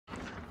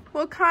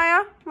Well,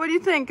 Kaya, what do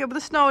you think of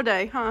the snow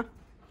day, huh?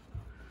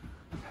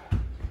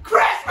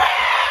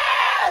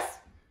 Christmas!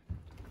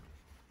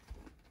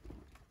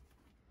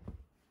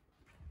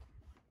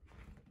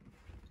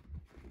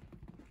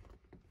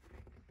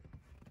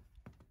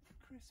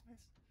 Christmas.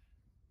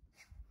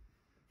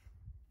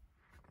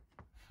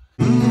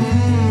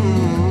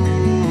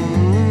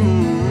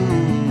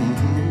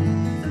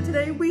 So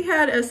today we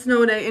had a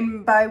snow day,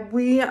 and by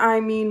we, I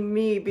mean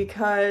me,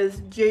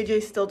 because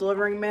JJ's still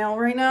delivering mail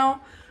right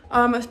now.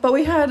 But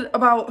we had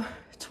about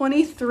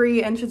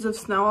 23 inches of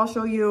snow. I'll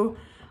show you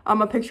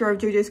a picture of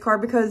JJ's car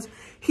because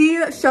he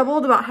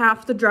shoveled about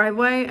half the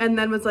driveway and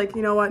then was like,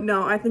 you know what?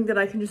 No, I think that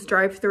I can just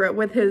drive through it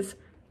with his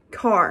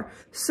car.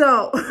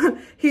 So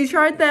he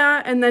tried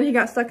that and then he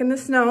got stuck in the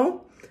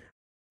snow.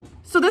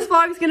 So this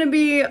vlog is going to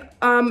be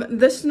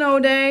the snow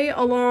day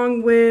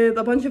along with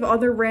a bunch of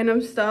other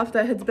random stuff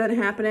that has been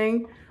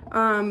happening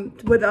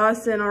with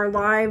us in our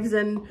lives.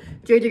 And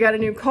JJ got a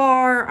new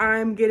car.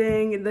 I'm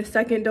getting the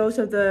second dose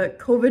of the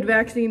COVID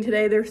vaccine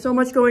today. There's so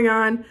much going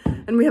on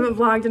and we haven't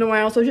vlogged in a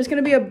while. So it's just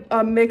going to be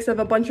a mix of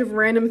a bunch of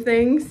random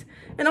things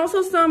and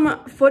also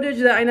some footage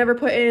that I never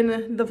put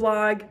in the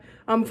vlog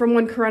from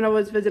when Corinna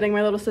was visiting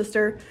my little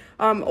sister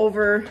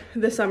over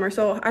the summer.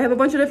 So I have a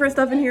bunch of different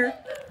stuff in here.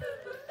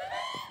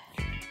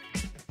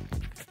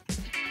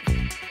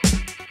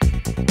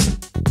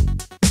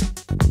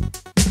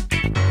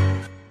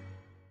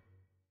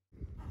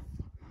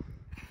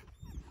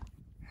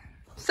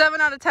 Seven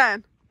out of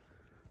 10.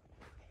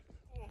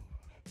 What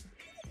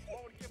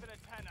would give it a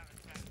 10 out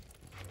of 10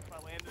 if I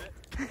landed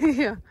it?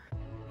 Yeah.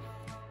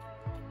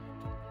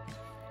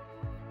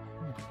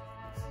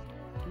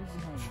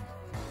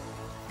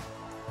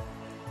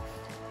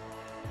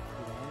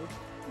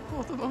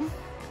 Both of them.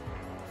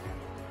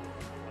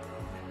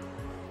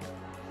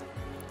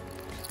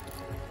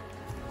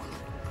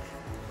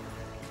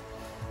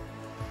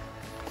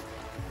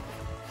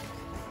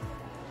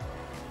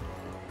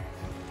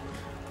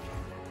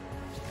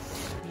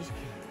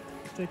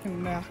 Taking a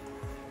nap.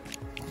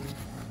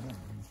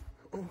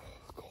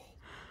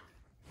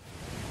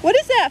 What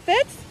is that,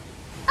 Fitz?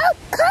 Oh,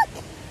 cook!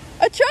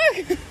 A truck!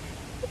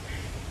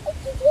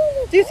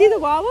 Do you see the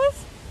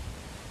wawas?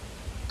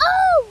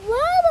 Oh,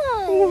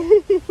 mama!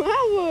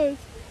 Wawas!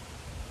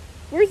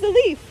 Where's the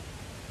leaf?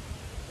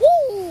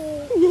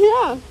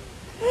 Yeah.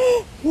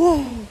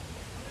 Whoa.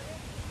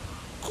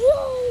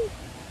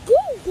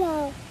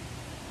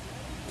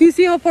 Do you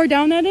see how far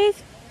down that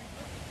is?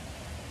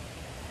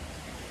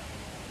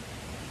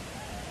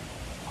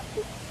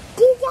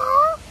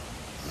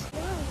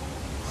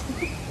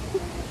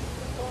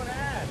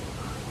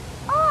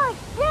 Oh,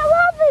 there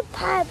will be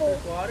pebbles.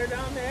 There's water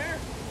down there?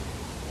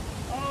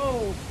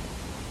 Oh,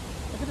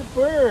 look at the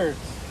birds.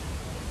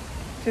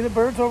 See the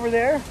birds over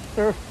there?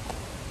 They're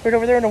right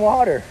over there in the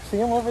water. See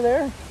them over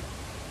there?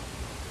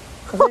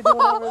 What are they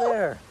doing over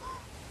there?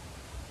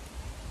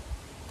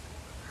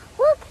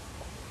 Look,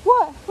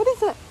 What? What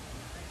is it?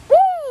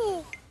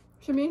 big.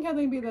 Should me and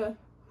Kathleen be the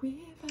river? One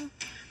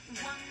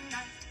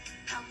night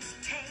I was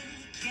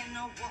taking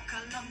a walk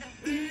along the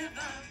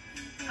river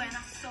when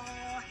I saw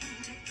him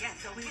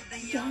together with a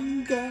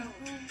young girl.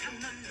 And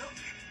the look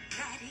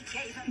that he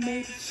gave her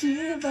made me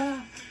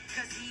shiver,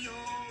 'cause he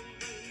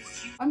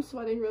always used. I'm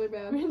sweating really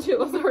bad. Me too.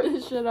 Let's hurry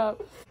this shit up.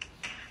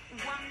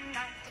 One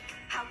night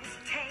I was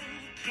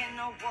taking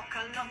a walk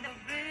along the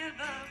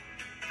river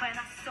when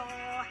I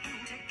saw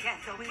him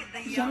together with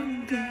a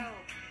young girl.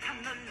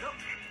 And the look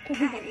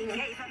that he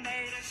gave her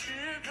made her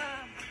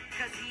shiver,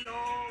 'cause he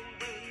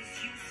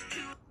always used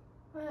to.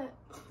 What?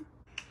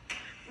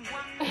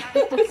 One night I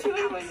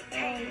was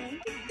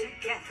taking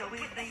together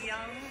with a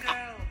young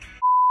girl.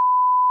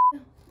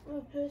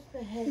 Oh, here's the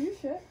Are head. you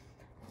shit?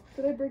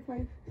 Did I break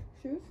my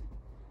shoes?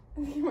 I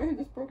think you might have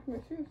just broken my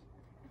shoes.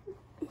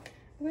 I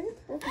think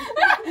it's broken.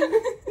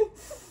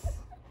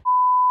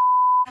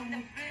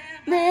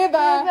 River!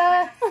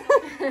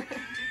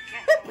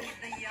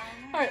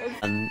 Alright,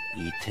 let's... An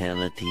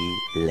eternity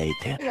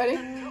later. You ready?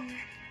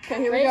 Okay, here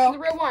we Ready? go. For the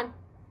real one.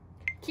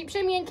 Keep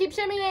shimmying, keep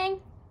shimmying.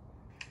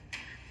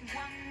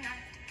 One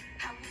night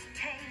I was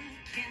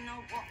taking a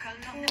walk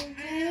along the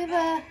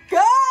river.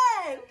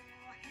 Good!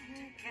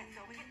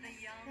 Together with a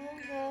young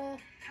girl.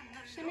 And the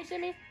Shimmy,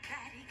 shimmy.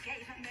 that he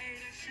gave her made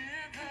her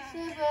shiver,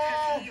 Shiver.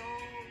 'cause he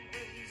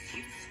always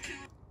used to.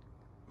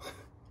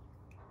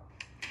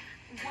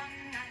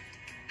 One night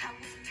I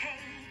was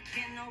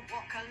taking a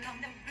walk along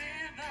the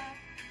river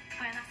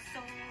when I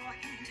saw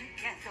him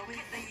together with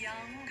a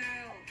young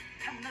girl.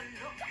 And the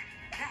look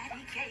that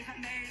he gave her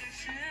made her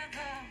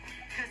shiver,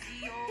 'cause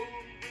he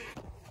always.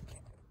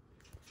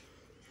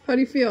 How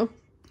do you feel?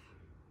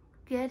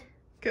 Good.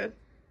 Good.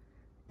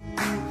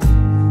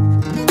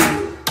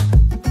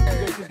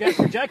 She's got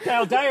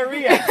projectile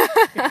diarrhea. Go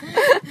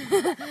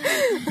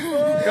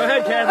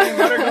ahead, Kathleen.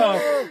 Let her go.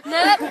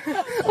 Let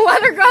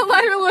her go,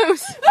 let her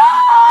loose.